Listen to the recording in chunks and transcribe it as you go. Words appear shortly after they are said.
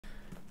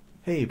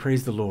Hey,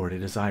 praise the Lord.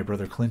 It is I,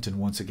 Brother Clinton,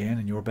 once again,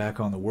 and you're back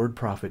on the Word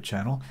Prophet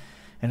channel.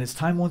 And it's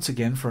time once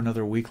again for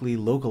another weekly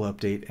local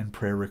update and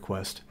prayer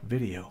request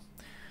video.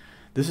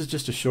 This is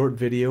just a short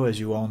video, as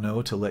you all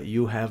know, to let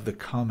you have the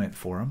comment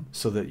forum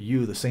so that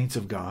you, the saints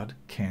of God,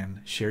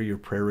 can share your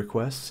prayer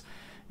requests.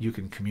 You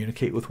can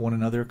communicate with one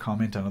another,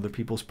 comment on other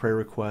people's prayer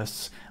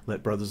requests,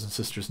 let brothers and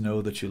sisters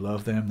know that you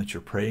love them, that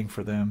you're praying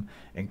for them,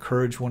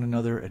 encourage one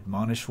another,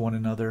 admonish one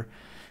another,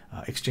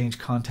 exchange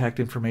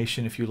contact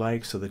information if you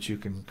like so that you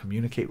can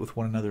communicate with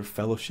one another,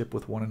 fellowship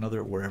with one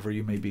another wherever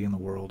you may be in the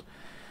world.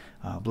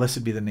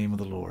 Blessed be the name of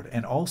the Lord.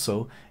 And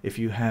also, if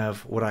you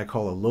have what I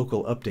call a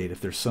local update,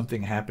 if there's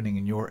something happening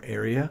in your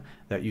area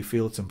that you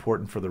feel it's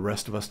important for the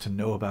rest of us to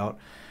know about,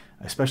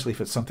 especially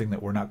if it's something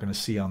that we're not going to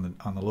see on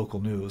the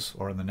local news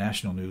or on the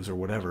national news or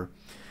whatever,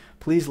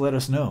 please let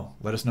us know.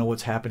 Let us know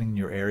what's happening in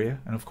your area.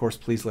 And of course,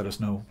 please let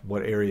us know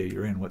what area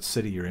you're in, what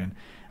city you're in,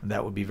 and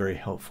that would be very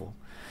helpful.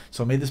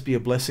 So may this be a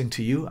blessing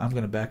to you. I'm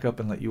going to back up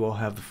and let you all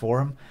have the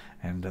forum.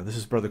 And this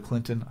is Brother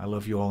Clinton. I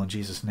love you all in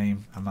Jesus'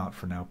 name. I'm out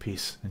for now.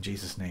 Peace in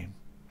Jesus' name.